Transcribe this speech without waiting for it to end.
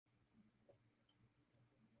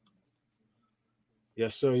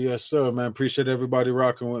Yes, sir, man. Appreciate everybody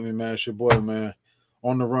rocking with me, man. It's your boy, man,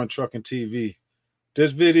 on the Run Trucking TV.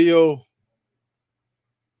 This video,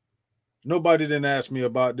 nobody didn't ask me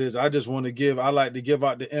about this. I just want to I like to give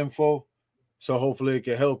out the info, so hopefully it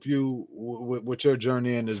can help you with your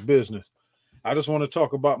journey in this business. I just want to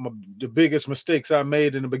talk about the biggest mistakes I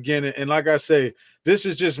made in the beginning. And like I say, this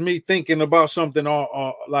is just me thinking about something,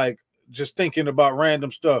 like just thinking about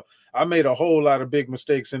random stuff. I made a whole lot of big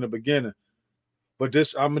mistakes in the beginning. But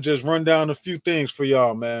I'm going to just run down a few things for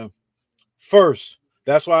y'all, man. First,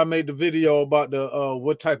 that's why I made the video about the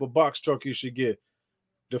what type of box truck you should get.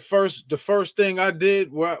 The first thing I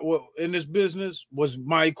did in this business was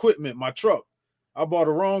my equipment, my truck. I bought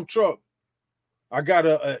a wrong truck. I got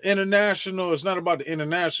a international. It's not about the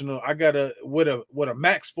international. I got with a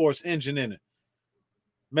Max Force engine in it.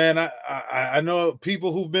 Man, I know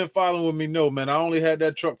people who've been following with me know, man, I only had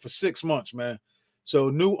that truck for 6 months, man.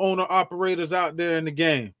 So new owner operators out there in the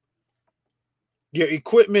game, your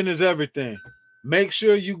equipment is everything. Make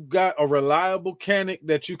sure you got a reliable mechanic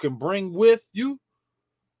that you can bring with you,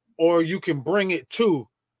 or you can bring it to,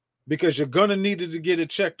 because you're going to need it to get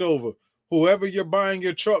it checked over. Whoever you're buying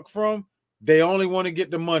your truck from, they only want to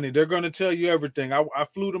get the money. They're going to tell you everything. I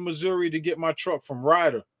flew to Missouri to get my truck from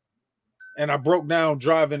Ryder, and I broke down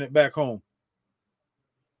driving it back home.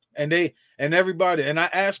 And everybody, and I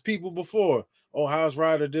asked people before, oh, how's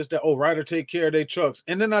Ryder this, that? Oh, Ryder take care of their trucks.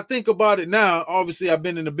 And then I think about it now. Obviously, I've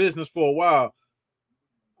been in the business for a while.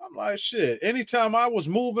 I'm like, shit, anytime I was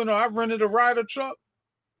moving or I rented a Ryder truck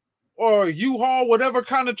or U-Haul, whatever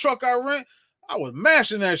kind of truck I rent, I was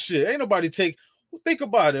mashing that shit. Ain't nobody think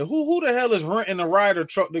about it. Who the hell is renting a Ryder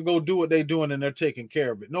truck to go do what they doing and they're taking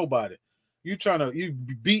care of it? Nobody. You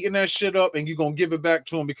beating that shit up and you're going to give it back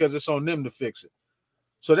to them because it's on them to fix it.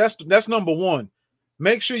 So that's number one.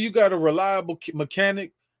 Make sure you got a reliable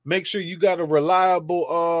mechanic. Make sure you got a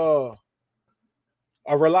reliable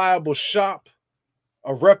shop,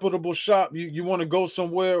 a reputable shop. You want to go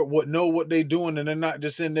somewhere know what they doing, and they're not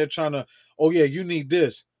just in there trying to, oh yeah, you need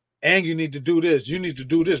this and you need to do this. You need to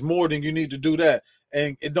do this more than you need to do that.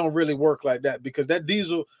 And it don't really work like that, because that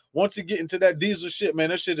diesel, once you get into that diesel shit, man,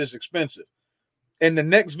 that shit is expensive. And the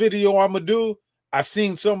next video I'm gonna do, I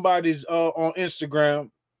seen somebody's on Instagram,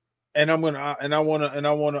 and I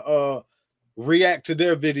wanna react to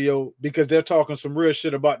their video because they're talking some real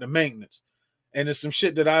shit about the maintenance. And it's some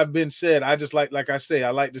shit that I've been said. I just like I say,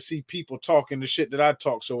 I like to see people talking the shit that I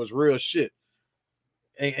talk, so it's real shit.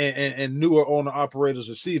 And newer owner operators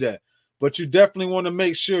will see that. But you definitely want to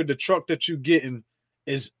make sure the truck that you're getting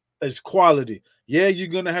is quality. Yeah, you're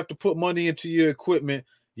gonna have to put money into your equipment.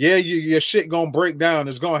 Yeah, your shit gonna break down.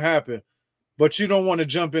 It's gonna happen. But you don't want to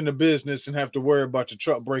jump into business and have to worry about your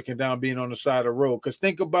truck breaking down, being on the side of the road. Because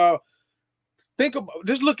think about,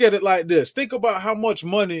 just look at it like this. Think about how much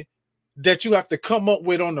money that you have to come up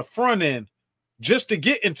with on the front end just to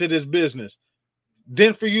get into this business.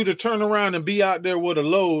 Then for you to turn around and be out there with a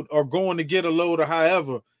load or going to get a load or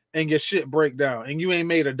however, and your shit break down and you ain't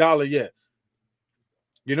made $1 yet.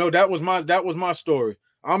 You know, that was my story.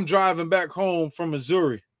 I'm driving back home from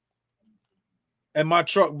Missouri and my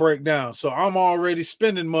truck break down. So I'm already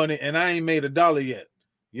spending money and I ain't made $1 yet.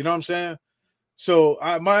 You know what I'm saying? So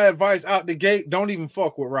my advice out the gate, don't even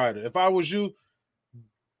fuck with Ryder. If I was you,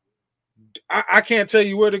 I can't tell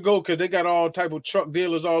you where to go because they got all type of truck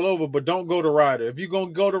dealers all over, but don't go to Ryder. If you're going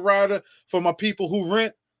to go to Ryder, for my people who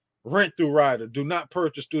rent through Ryder. Do not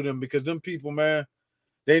purchase through them, because them people, man,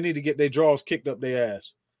 they need to get their jaws kicked up their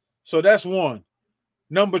ass. So that's one.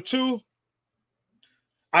 Number two,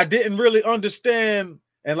 I didn't really understand.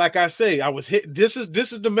 And like I say, I was hit. This is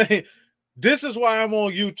the main. This is why I'm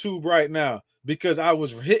on YouTube right now, because I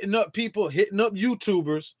was hitting up people, hitting up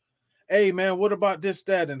YouTubers. Hey man, what about this,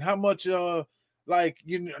 that, and how much? Like,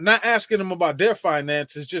 you know, not asking them about their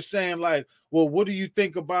finances, just saying like, well, what do you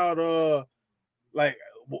think about like,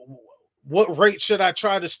 what rate should I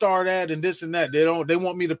try to start at, and this and that. They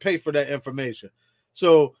want me to pay for that information.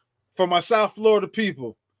 So for my South Florida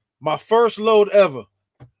people, my first load ever,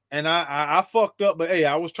 and I fucked up, but hey,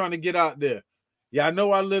 I was trying to get out there. Yeah, I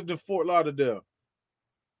know I lived in Fort Lauderdale.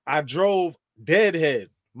 I drove deadhead,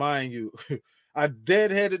 mind you. I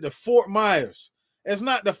deadheaded to Fort Myers. It's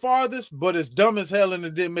not the farthest, but it's dumb as hell, and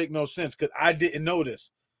it didn't make no sense because I didn't know this.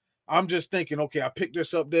 I'm just thinking, okay, I picked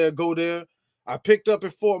this up there, go there. I picked up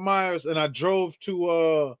at Fort Myers, and I drove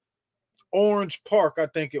to Orange Park, I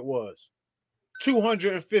think it was.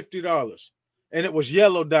 $250. And it was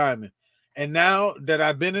Yellow Diamond. And now that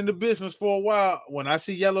I've been in the business for a while, when I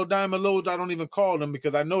see Yellow Diamond loads, I don't even call them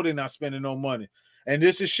because I know they're not spending no money. And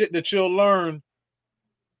this is shit that you'll learn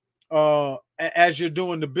as you're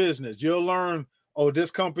doing the business. You'll learn oh,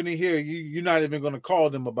 this company here, you're not even going to call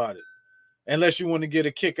them about it unless you want to get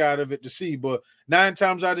a kick out of it to see. But 9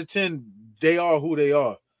 times out of 10, they are who they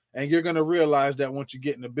are. And you're going to realize that once you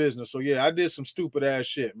get in the business. So, yeah, I did some stupid ass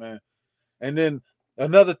shit, man. And then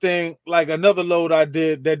another thing, like another load I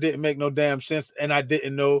did that didn't make no damn sense and I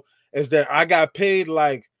didn't know is that I got paid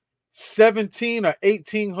like $1,700 or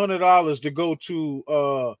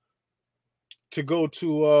 $1,800 to go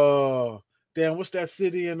to damn, what's that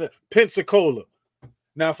city in the Pensacola.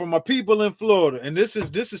 Now, for my people in Florida, and this is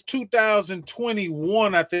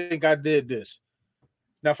 2021, I think I did this.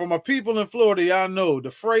 Now, for my people in Florida, y'all know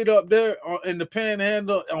the freight up there in the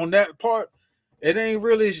Panhandle on that part, it ain't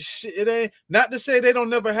really shit. It ain't, not to say they don't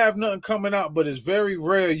never have nothing coming out, but it's very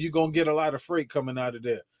rare you're gonna get a lot of freight coming out of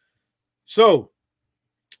there. So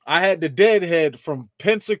I had the deadhead from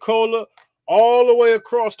Pensacola all the way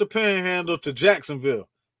across the Panhandle to Jacksonville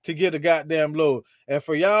to get a goddamn load. And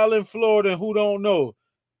for y'all in Florida who don't know,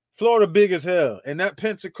 Florida big as hell, and that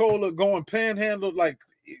Pensacola going Panhandle like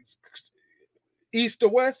east to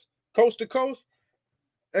west, coast to coast,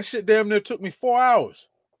 that shit damn near took me 4 hours.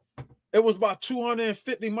 It was about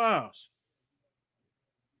 250 miles.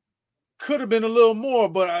 Could have been a little more,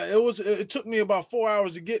 but it took me about 4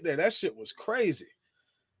 hours to get there. That shit was crazy.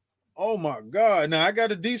 Oh my God. Now I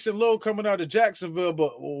got a decent load coming out of Jacksonville,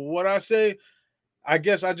 but what I say, I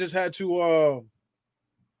guess I just had to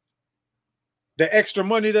the extra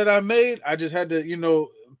money that I made, I just had to, you know,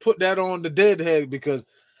 put that on the deadhead because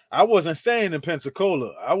I wasn't staying in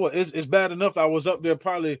Pensacola. It's bad enough I was up there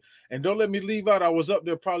probably, and don't let me leave out, I was up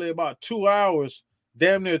there probably about 2 hours,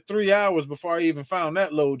 damn near 3 hours before I even found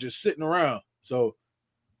that load just sitting around. So,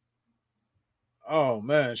 oh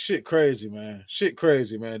man, shit crazy, man. Shit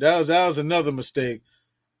crazy, man. That was another mistake.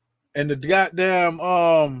 And the goddamn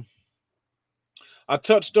I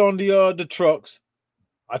touched on the trucks.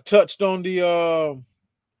 I touched on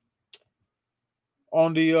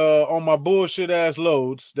on my bullshit ass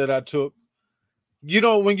loads that I took. You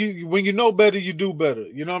know, when you know better, you do better.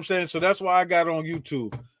 You know what I'm saying? So that's why I got on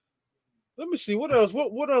YouTube. Let me see what else.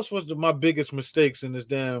 What else was my biggest mistakes in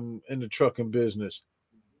the trucking business?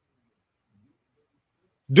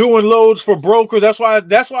 Doing loads for brokers. That's why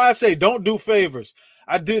I say don't do favors.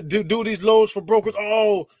 I did do these loads for brokers.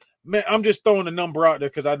 Oh man, I'm just throwing a number out there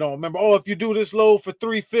because I don't remember. Oh, if you do this load for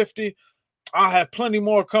 $350, I'll have plenty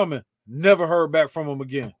more coming. Never heard back from them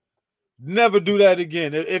again. Never do that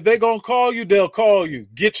again. If they're going to call you, they'll call you.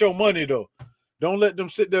 Get your money, though. Don't let them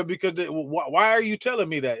sit there because why are you telling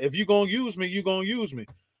me that? If you're going to use me, you're going to use me.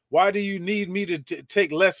 Why do you need me to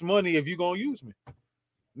take less money if you're going to use me?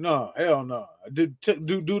 No, hell no.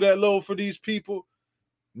 Do that load for these people?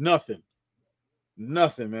 Nothing.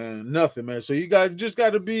 Nothing, man. Nothing, man. So you just got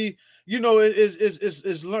to be, you know,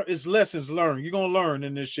 it's lessons learned. You're gonna learn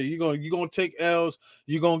in this shit. You're gonna take L's.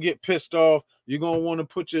 You're gonna get pissed off. You're gonna want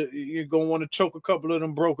to you're gonna want to choke a couple of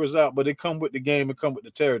them brokers out. But it come with the game. It come with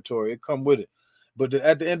the territory. It come with it. But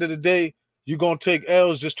at the end of the day, you're gonna take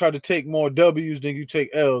L's. Just try to take more W's than you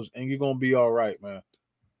take L's, and you're gonna be all right, man.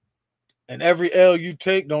 And every L you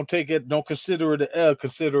take, don't consider it an L.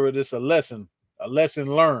 Consider it as a lesson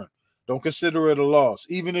learned. Don't consider it a loss,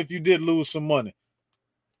 even if you did lose some money.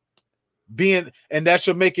 And that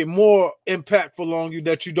should make it more impactful on you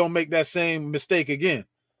that you don't make that same mistake again.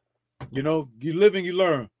 You know, you live and you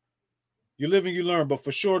learn. You live and you learn, but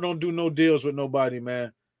for sure don't do no deals with nobody,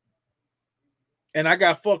 man. And I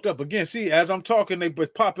got fucked up again. See, as I'm talking, they were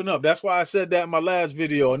popping up. That's why I said that in my last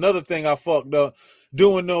video. Another thing I fucked up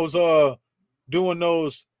doing those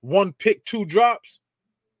one pick, two drops.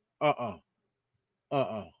 I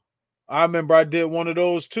remember I did one of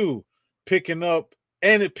those too, picking up,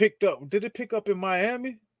 and it picked up. Did it pick up in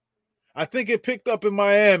Miami? I think it picked up in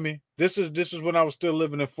Miami. This is when I was still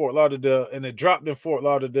living in Fort Lauderdale, and it dropped in Fort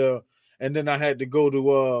Lauderdale, and then I had to go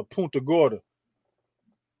to Punta Gorda,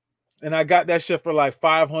 and I got that shit for like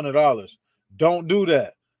 $500. Don't do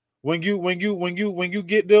that. When you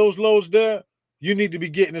get those loads there, you need to be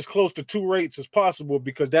getting as close to 2 rates as possible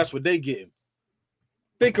because that's what they getting.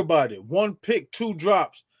 Think about it. One pick, 2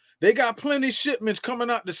 drops. They got plenty of shipments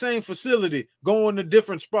coming out the same facility, going to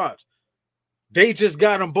different spots. They just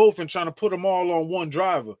got them both and trying to put them all on one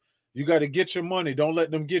driver. You got to get your money. Don't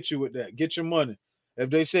let them get you with that. Get your money.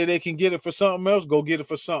 If they say they can get it for something else, go get it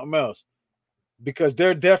for something else. Because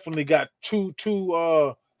they're definitely got two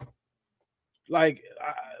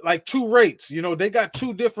rates. You know, they got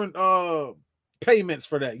 2 different payments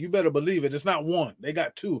for that. You better believe it. It's not one. They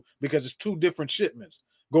got 2 because it's 2 different shipments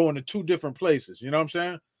going to 2 different places. You know what I'm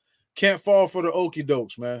saying? Can't fall for the okie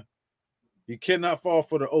dokes, man. You cannot fall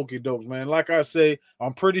for the okie dokes, man. Like I say,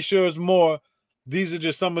 I'm pretty sure it's more. These are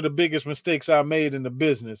just some of the biggest mistakes I made in the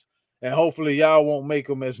business. And hopefully y'all won't make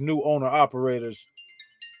them as new owner operators.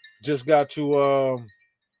 Just got to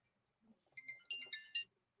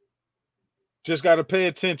pay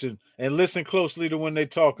attention and listen closely to when they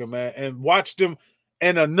talking, man, and watch them.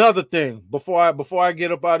 And another thing, before I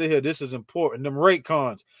get up out of here, this is important. Them rate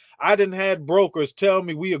cons. I didn't had brokers tell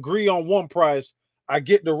me we agree on one price. I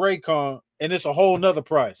get the rate con, and it's a whole nother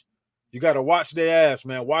price. You got to watch their ass,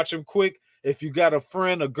 man. Watch them quick. If you got a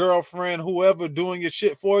friend, a girlfriend, whoever doing your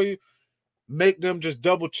shit for you, make them just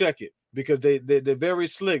double check it, because they're very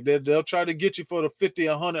slick. They'll try to get you for the $50,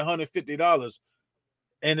 $100, $150.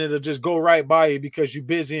 And it'll just go right by you because you're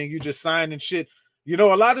busy and you just signing shit. You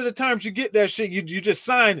know, a lot of the times you get that shit, you just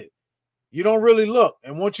sign it. You don't really look.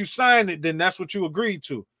 And once you sign it, then that's what you agreed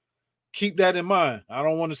to. Keep that in mind. I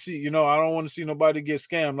don't want to see, I don't want to see nobody get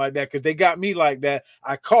scammed like that, because they got me like that.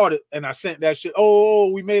 I caught it and I sent that shit.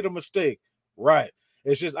 Oh, we made a mistake. Right.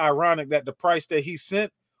 It's just ironic that the price that he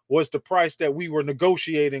sent was the price that we were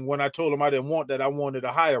negotiating when I told him I didn't want that. I wanted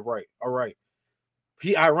a higher rate. All right.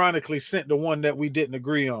 He ironically sent the one that we didn't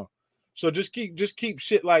agree on. So just keep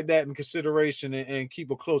shit like that in consideration, and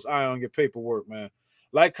keep a close eye on your paperwork, man.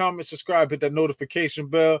 Like, comment, subscribe, hit that notification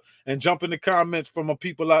bell, and jump in the comments from my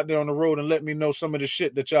people out there on the road and let me know some of the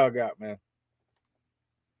shit that y'all got, man.